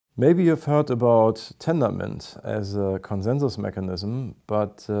Maybe you've heard about Tendermint as a consensus mechanism,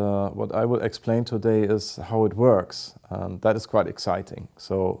 but what I will explain today is how it works. That is quite exciting.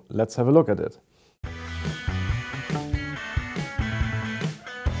 So let's have a look at it.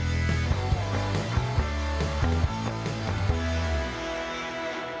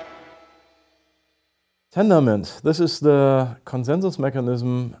 Tendermint, this is the consensus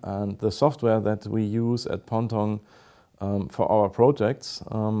mechanism and the software that we use at PONTON for our projects.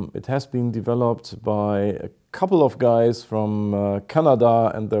 It has been developed by a couple of guys from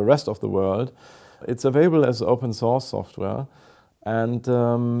Canada and the rest of the world. It's available as open source software, and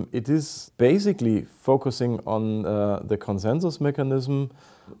it is basically focusing on the consensus mechanism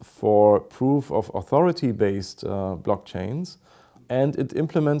for proof of authority-based blockchains, and it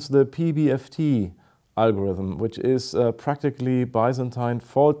implements the PBFT algorithm, which is practically Byzantine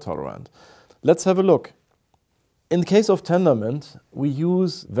fault tolerant. Let's have a look. In the case of Tendermint, we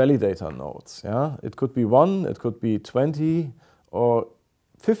use validator nodes. Yeah? It could be 1, it could be 20 or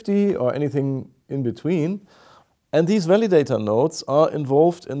 50 or anything in between. And these validator nodes are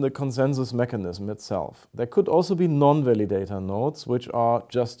involved in the consensus mechanism itself. There could also be non-validator nodes, which are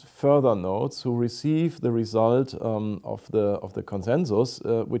just further nodes who receive the result of the consensus,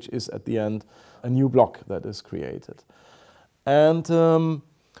 which is at the end a new block that is created. And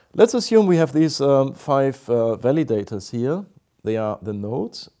let's assume we have these 5 validators here. They are the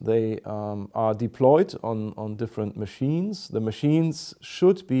nodes. They are deployed on different machines. The machines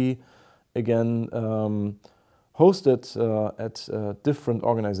should be, again, hosted at different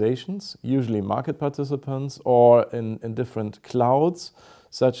organizations, usually market participants, or in different clouds,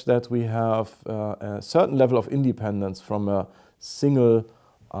 such that we have a certain level of independence from a single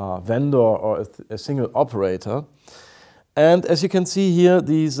vendor or a single operator. And as you can see here,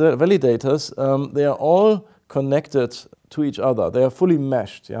 these validators, they are all connected to each other. They are fully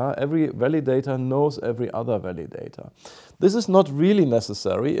meshed. Yeah? Every validator knows every other validator. This is not really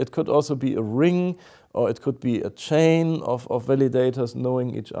necessary. It could also be a ring, or it could be a chain of validators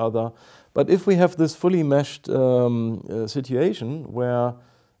knowing each other. But if we have this fully meshed situation where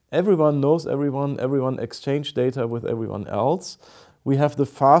everyone knows everyone exchanges data with everyone else, we have the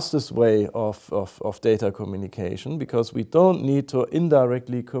fastest way of data communication, because we don't need to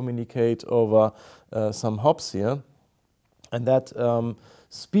indirectly communicate over some hops here. And that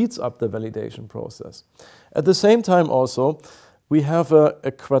speeds up the validation process. At the same time also, we have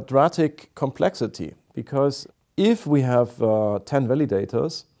a quadratic complexity, because if we have 10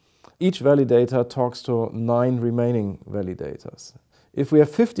 validators, each validator talks to 9 remaining validators. If we have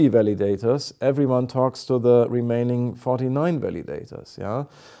 50 validators, everyone talks to the remaining 49 validators, yeah?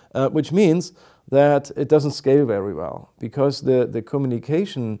 Which means that it doesn't scale very well, because the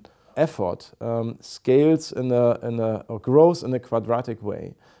communication effort scales or grows in a quadratic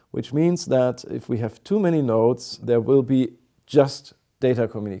way, which means that if we have too many nodes, there will be just data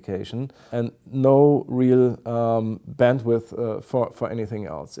communication and no real bandwidth for anything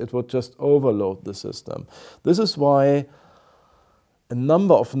else. It would just overload the system. This is why a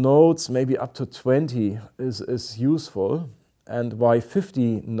number of nodes, maybe up to 20, is useful, and why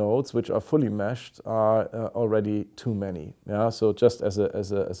 50 nodes, which are fully meshed, are already too many. Yeah? So just as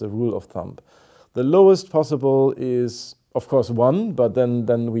a rule of thumb. The lowest possible is, of course, 1, but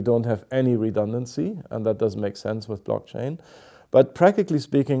then we don't have any redundancy, and that doesn't make sense with blockchain. But practically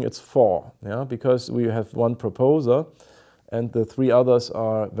speaking, it's 4, yeah? Because we have 1 proposer, and the 3 others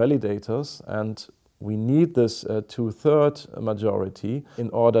are validators, and we need this 2/3 majority in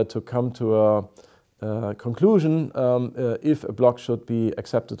order to come to a conclusion if a block should be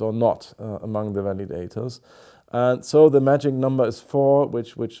accepted or not among the validators. And so the magic number is 4,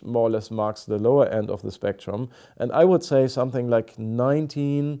 which more or less marks the lower end of the spectrum. And I would say something like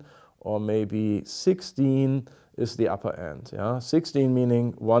 19 or maybe 16 is the upper end. Yeah? 16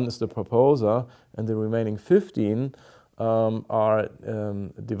 meaning 1 is the proposer, and the remaining 15 are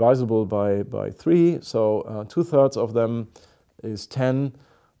divisible by 3, so 2/3 of them is 10,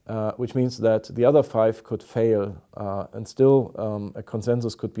 which means that the other 5 could fail, and still a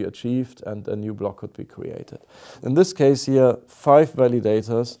consensus could be achieved and a new block could be created. In this case here, 5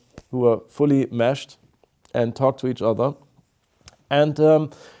 validators who are fully meshed and talk to each other. And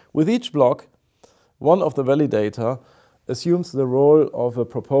with each block, one of the validator assumes the role of a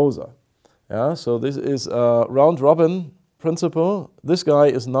proposer. Yeah, so this is a round-robin principle. This guy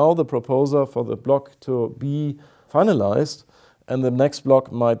is now the proposer for the block to be finalized, and the next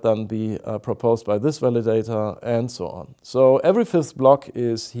block might then be proposed by this validator, and so on. So every 5th block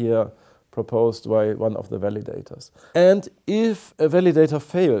is here proposed by one of the validators. And if a validator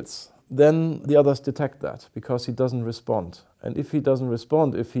fails, then the others detect that because he doesn't respond. And if he doesn't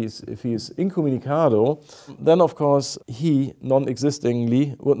respond, if he's incommunicado, then of course he,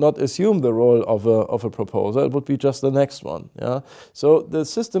 non-existingly, would not assume the role of a proposer. It would be just the next one. Yeah? So the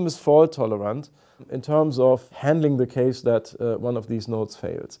system is fault tolerant in terms of handling the case that one of these nodes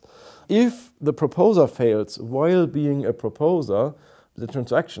fails. If the proposer fails while being a proposer, the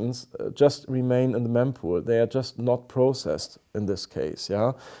transactions just remain in the mempool. They are just not processed in this case.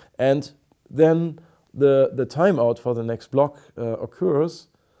 Yeah? And then the timeout for the next block occurs,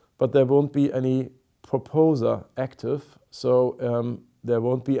 but there won't be any proposer active, so there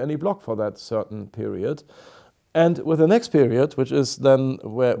won't be any block for that certain period. And with the next period, which is then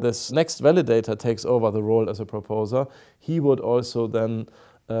where this next validator takes over the role as a proposer, he would also then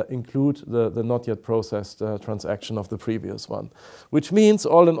include the not yet processed transaction of the previous one. Which means,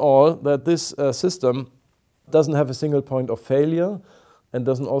 all in all, that this system doesn't have a single point of failure and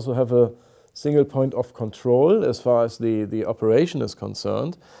doesn't also have a single point of control as far as the operation is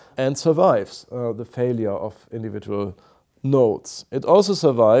concerned, and survives the failure of individual nodes. It also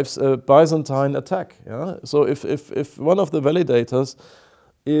survives a Byzantine attack. Yeah? So if one of the validators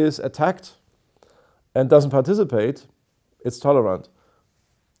is attacked and doesn't participate, it's tolerant.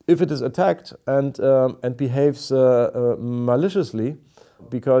 If it is attacked and behaves maliciously,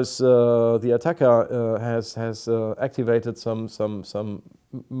 because the attacker has activated some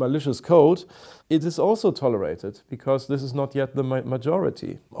malicious code, it is also tolerated because this is not yet the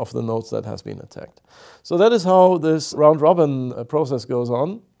majority of the nodes that has been attacked. So that is how this round-robin process goes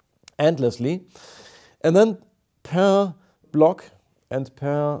on endlessly. And then per block and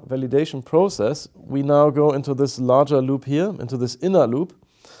per validation process, we now go into this larger loop here, into this inner loop.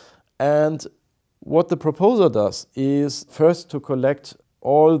 And what the proposer does is first to collect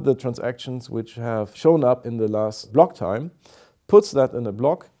all the transactions which have shown up in the last block time, puts that in a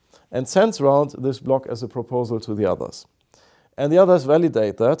block, and sends around this block as a proposal to the others. And the others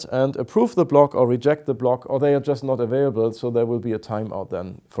validate that and approve the block or reject the block, or they are just not available, so there will be a timeout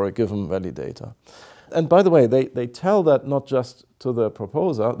then for a given validator. And by the way, they tell that not just to the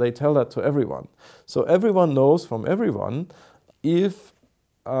proposer, they tell that to everyone. So everyone knows from everyone if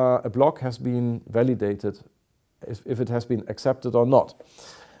a block has been validated, if it has been accepted or not.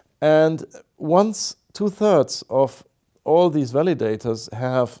 And once 2/3 of all these validators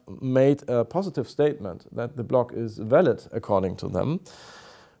have made a positive statement that the block is valid according to them,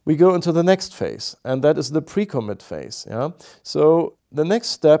 we go into the next phase, and that is the pre-commit phase. Yeah? So the next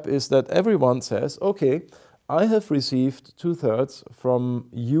step is that everyone says, okay, I have received 2/3 from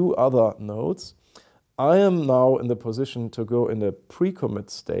you other nodes. I am now in the position to go in a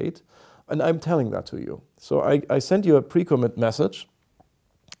pre-commit state, and I'm telling that to you. So I send you a pre-commit message,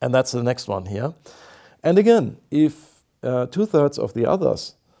 and that's the next one here. And again, if 2/3 of the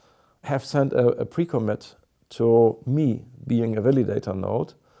others have sent a pre-commit to me being a validator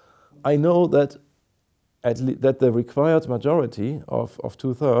node, I know that that the required majority of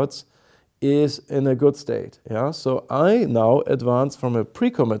 2/3 is in a good state. Yeah? So I now advance from a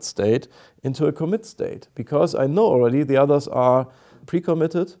pre-commit state into a commit state because I know already the others are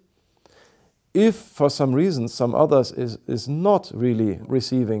pre-committed. If for some reason some others is not really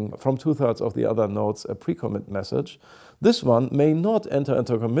receiving from 2/3 of the other nodes a pre-commit message, this one may not enter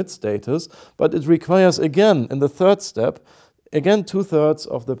into commit status, but it requires again in the third step, again 2/3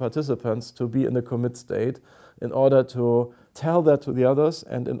 of the participants to be in a commit state in order to tell that to the others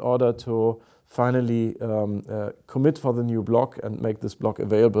and in order to finally commit for the new block and make this block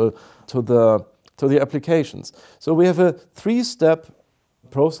available to the applications. So we have a 3-step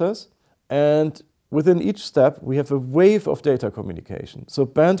process, and within each step we have a wave of data communication. So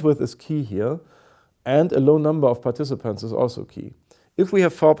bandwidth is key here, and a low number of participants is also key. If we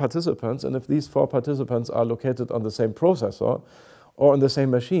have 4 participants, and if these 4 participants are located on the same processor, or on the same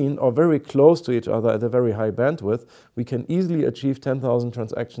machine, or very close to each other at a very high bandwidth, we can easily achieve 10,000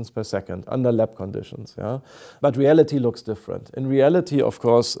 transactions per second under lab conditions. Yeah? But reality looks different. In reality, of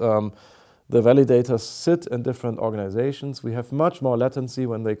course, the validators sit in different organizations. We have much more latency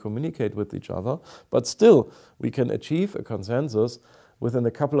when they communicate with each other, but still we can achieve a consensus within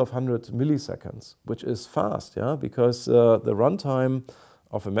a couple of 100 milliseconds, which is fast, yeah? Because the runtime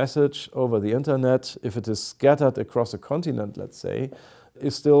of a message over the internet, if it is scattered across a continent, let's say,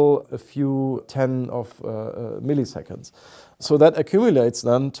 is still a few 10 of milliseconds. So that accumulates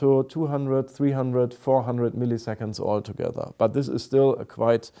then to 200, 300, 400 milliseconds altogether. But this is still a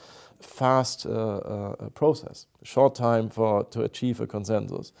quite fast process, short time to achieve a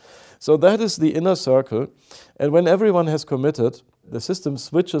consensus. So that is the inner circle. And when everyone has committed, the system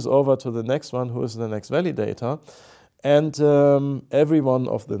switches over to the next one, who is the next validator. and every one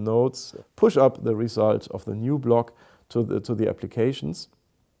of the nodes push up the result of the new block to the applications.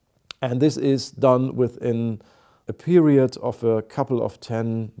 And this is done within a period of a couple of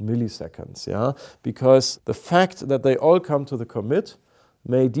 10 milliseconds, yeah? Because the fact that they all come to the commit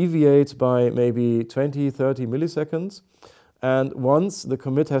may deviate by maybe 20, 30 milliseconds. And once the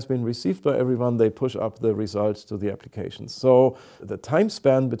commit has been received by everyone, they push up the result to the applications. So the time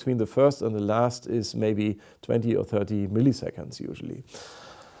span between the first and the last is maybe 20 or 30 milliseconds usually,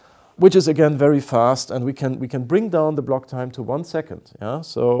 which is again very fast, and we can bring down the block time to 1 second. Yeah?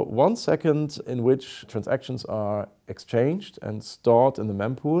 So 1 second in which transactions are exchanged and stored in the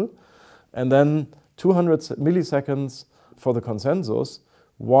mempool, and then 200 milliseconds for the consensus,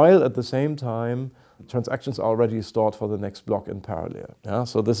 while at the same time transactions are already stored for the next block in parallel. Yeah?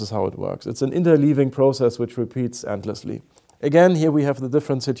 So this is how it works. It's an interleaving process which repeats endlessly. Again, here we have the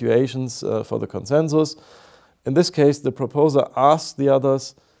different situations for the consensus. In this case, the proposer asks the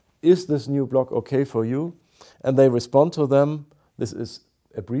others, is this new block okay for you? And they respond to them. This is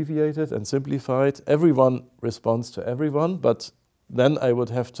abbreviated and simplified. Everyone responds to everyone, but then I would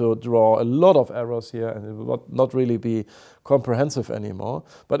have to draw a lot of errors here, and it would not really be comprehensive anymore.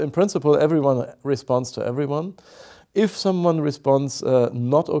 But in principle, everyone responds to everyone. If someone responds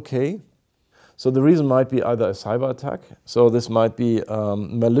not okay, so the reason might be either a cyber attack, so this might be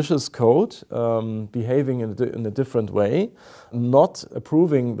malicious code behaving in a different way, not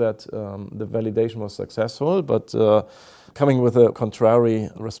approving that the validation was successful, but coming with a contrary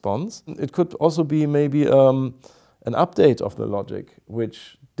response. It could also be maybe an update of the logic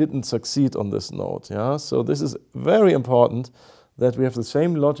which didn't succeed on this node. Yeah? So this is very important that we have the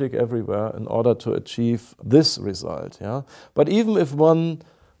same logic everywhere in order to achieve this result. Yeah? But even if one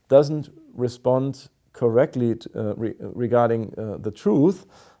doesn't respond correctly regarding the truth,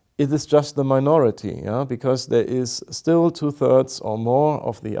 it is just the minority, yeah? Because there is still 2/3 or more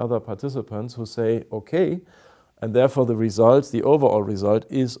of the other participants who say okay, and therefore the result, the overall result,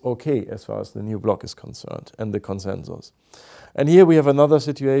 is okay as far as the new block is concerned and the consensus. And here we have another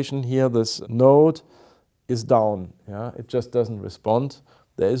situation. Here this node is down, yeah? It just doesn't respond.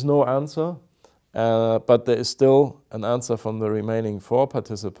 There is no answer, but there is still an answer from the remaining 4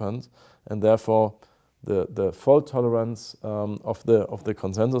 participants, and therefore the fault tolerance of the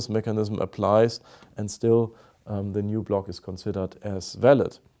consensus mechanism applies, and still the new block is considered as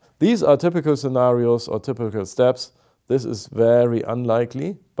valid. These are typical scenarios or typical steps. This is very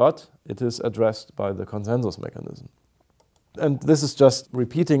unlikely, but it is addressed by the consensus mechanism. And this is just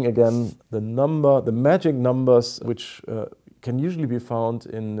repeating again the magic numbers which can usually be found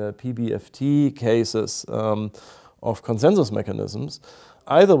in PBFT cases of consensus mechanisms.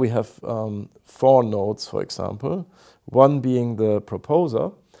 Either we have 4 nodes, for example, one being the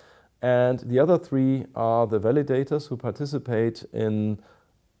proposer, and the other 3 are the validators who participate in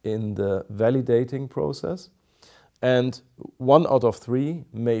the validating process. And 1 out of 3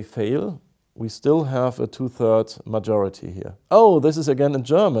 may fail. We still have a 2/3 majority here. Oh, this is again in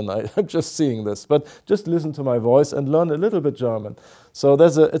German. I'm just seeing this, but just listen to my voice and learn a little bit German. So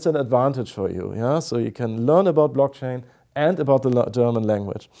it's an advantage for you. Yeah? So you can learn about blockchain and about the German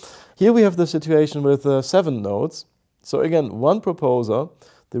language. Here we have the situation with 7 nodes. So again, 1 proposer,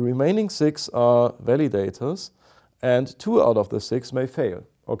 the remaining 6 are validators, and 2 out of the 6 may fail.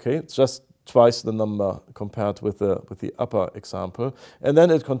 Okay, it's just twice the number compared with the upper example. And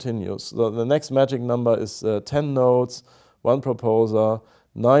then it continues. So the next magic number is 10 nodes, 1 proposer,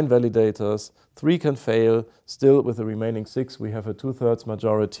 9 validators, 3 can fail. Still with the remaining 6 we have a 2/3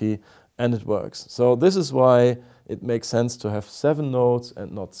 majority, and it works. So this is why it makes sense to have 7 nodes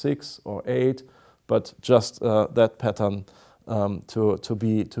and not 6 or 8, but just that pattern to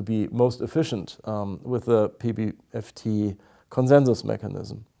be most efficient with the PBFT consensus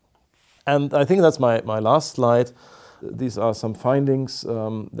mechanism. And I think that's my last slide. These are some findings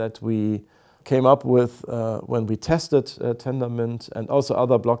that we came up with when we tested Tendermint and also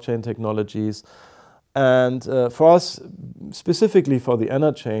other blockchain technologies. And for us, specifically for the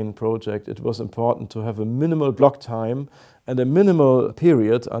Enerchain project, it was important to have a minimal block time and a minimal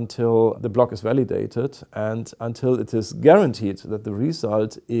period until the block is validated and until it is guaranteed that the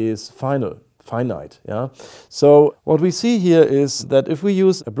result is finite. Yeah? So what we see here is that if we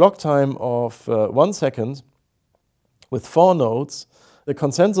use a block time of 1 second with 4 nodes, the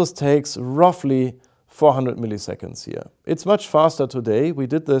consensus takes roughly 400 milliseconds here. It's much faster today. We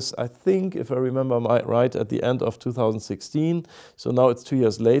did this, I think, if I remember right, at the end of 2016. So now it's 2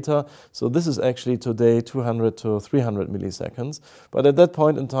 years later. So this is actually today 200 to 300 milliseconds. But at that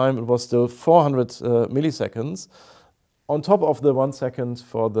point in time, it was still 400 milliseconds on top of the 1 second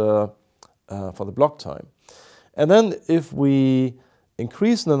for the block time. And then if we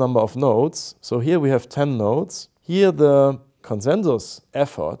increase the number of nodes, so here we have 10 nodes, here the consensus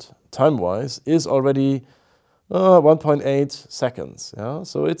effort, time-wise, is already 1.8 seconds. Yeah?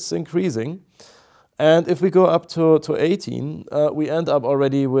 So it's increasing. And if we go up to 18, we end up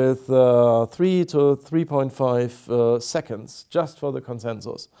already with 3 to 3.5 seconds just for the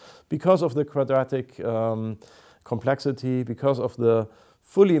consensus, because of the quadratic complexity, because of the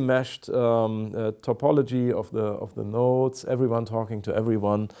fully meshed topology of the nodes, everyone talking to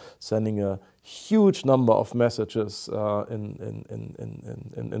everyone, sending a huge number of messages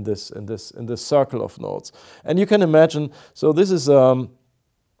in this circle of nodes. And you can imagine, so this is a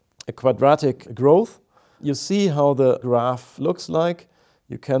quadratic growth. You see how the graph looks like.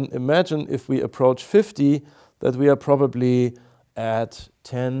 You can imagine if we approach 50 that we are probably at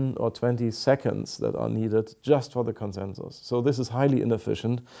 10 or 20 seconds that are needed just for the consensus. So this is highly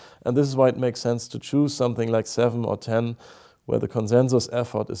inefficient, and this is why it makes sense to choose something like 7 or 10 where the consensus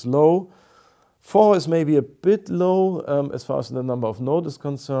effort is low. 4 is maybe a bit low as far as the number of nodes is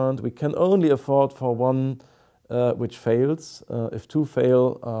concerned. We can only afford for one which fails. If 2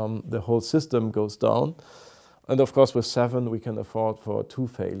 fail, the whole system goes down. And of course with 7 we can afford for 2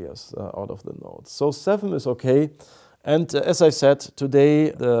 failures out of the nodes. So 7 is okay. And as I said, today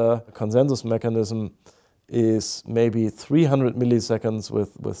the consensus mechanism is maybe 300 milliseconds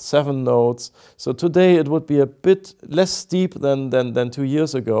with 7 nodes. So today it would be a bit less steep than 2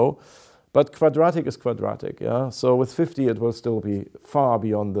 years ago. But quadratic is quadratic, yeah. So with 50 it will still be far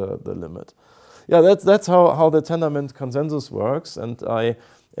beyond the limit. Yeah, that's how the Tendermint consensus works, and I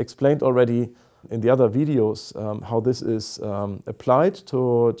explained already in the other videos how this is applied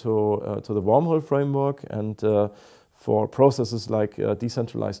to the wormhole framework and for processes like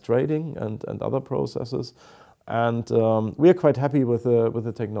decentralized trading and other processes. And we are quite happy with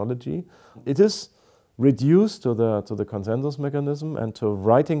the technology. It is reduced to the consensus mechanism and to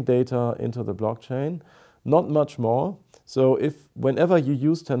writing data into the blockchain, not much more. So whenever you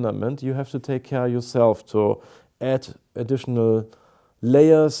use Tendermint, you have to take care yourself to add additional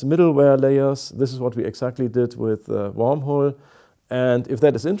layers, middleware layers. This is what we exactly did with Wormhole. And if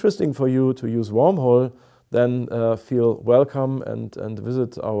that is interesting for you to use Wormhole, then feel welcome and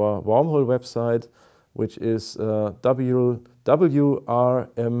visit our Wormhole website, which is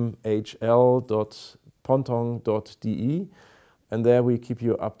www.rmhl.ponton.de. And there we keep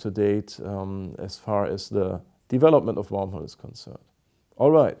you up to date as far as the development of Wormhole is concerned.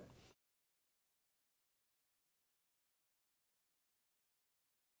 All right.